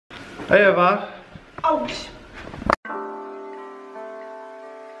Hey Eva. Ouch.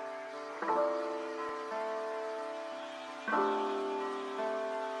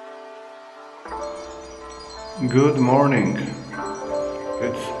 Good morning.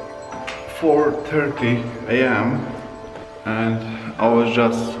 It's 4:30 a.m. and I was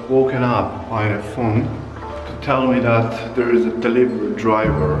just woken up by a phone to tell me that there is a delivery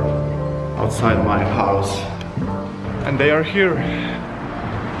driver outside my house and they are here.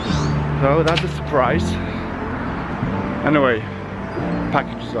 So that's a surprise. Anyway,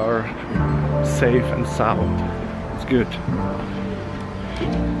 packages are safe and sound. It's good.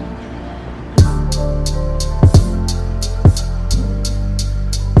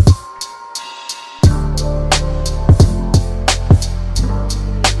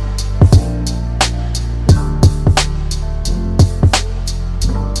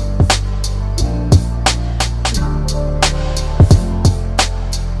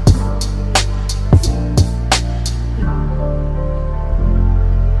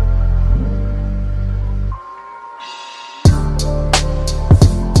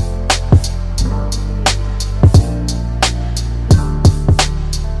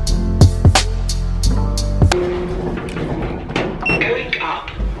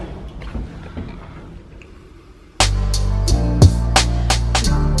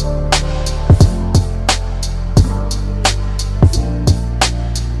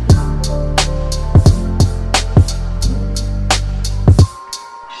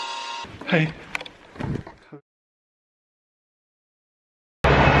 Hey.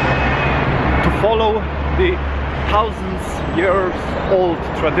 To follow the thousands years old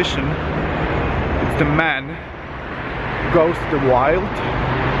tradition, it's the man who goes to the wild,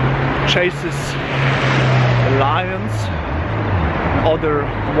 chases lions and other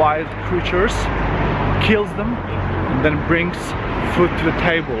wild creatures, kills them, and then brings food to the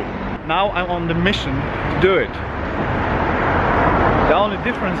table. Now I'm on the mission to do it. The only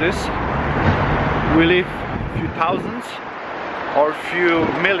difference is we live a few thousands or a few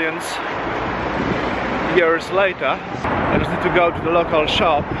millions years later. I just need to go to the local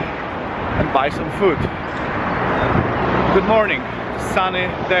shop and buy some food. Good morning, sunny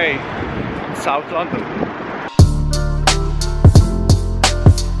day in South London.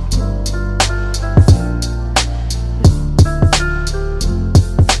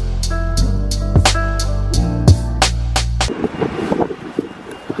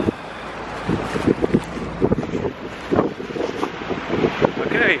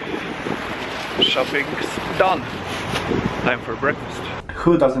 Okay, shopping's done. Time for breakfast.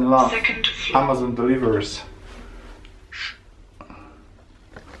 Who doesn't love Amazon delivers?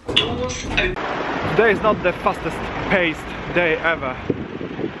 Today is not the fastest paced day ever,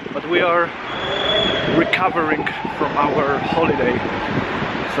 but we are recovering from our holiday,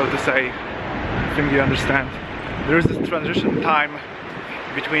 so to say. I think you understand. There is this transition time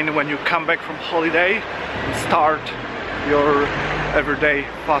between when you come back from holiday and start your everyday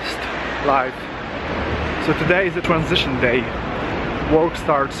fast life. So today is a transition day. Work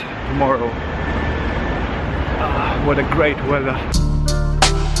starts tomorrow. What a great weather.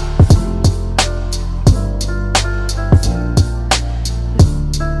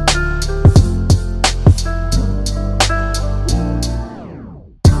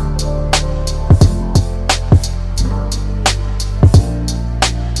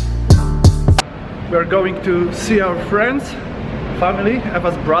 We're going to see our friends, family,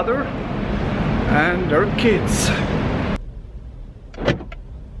 Eva's brother and their kids.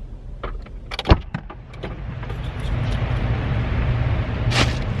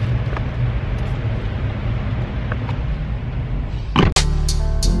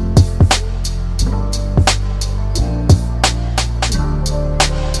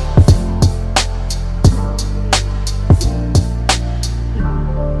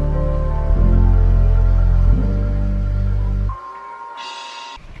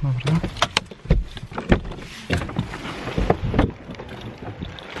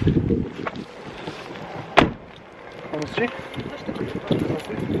 Pomóc ci?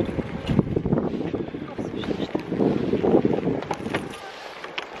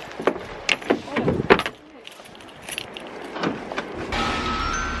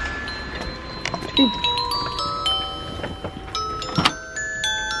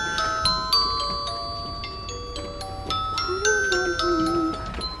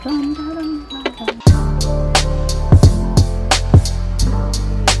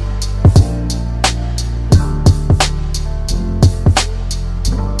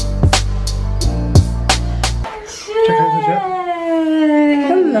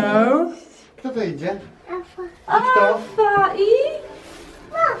 Hello. Kto to idzie? Afa i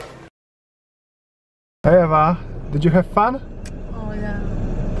Hey Eva, did you have fun? Oh yeah,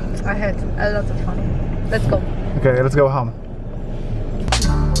 I had a lot of fun. Let's go. Okay, let's go home.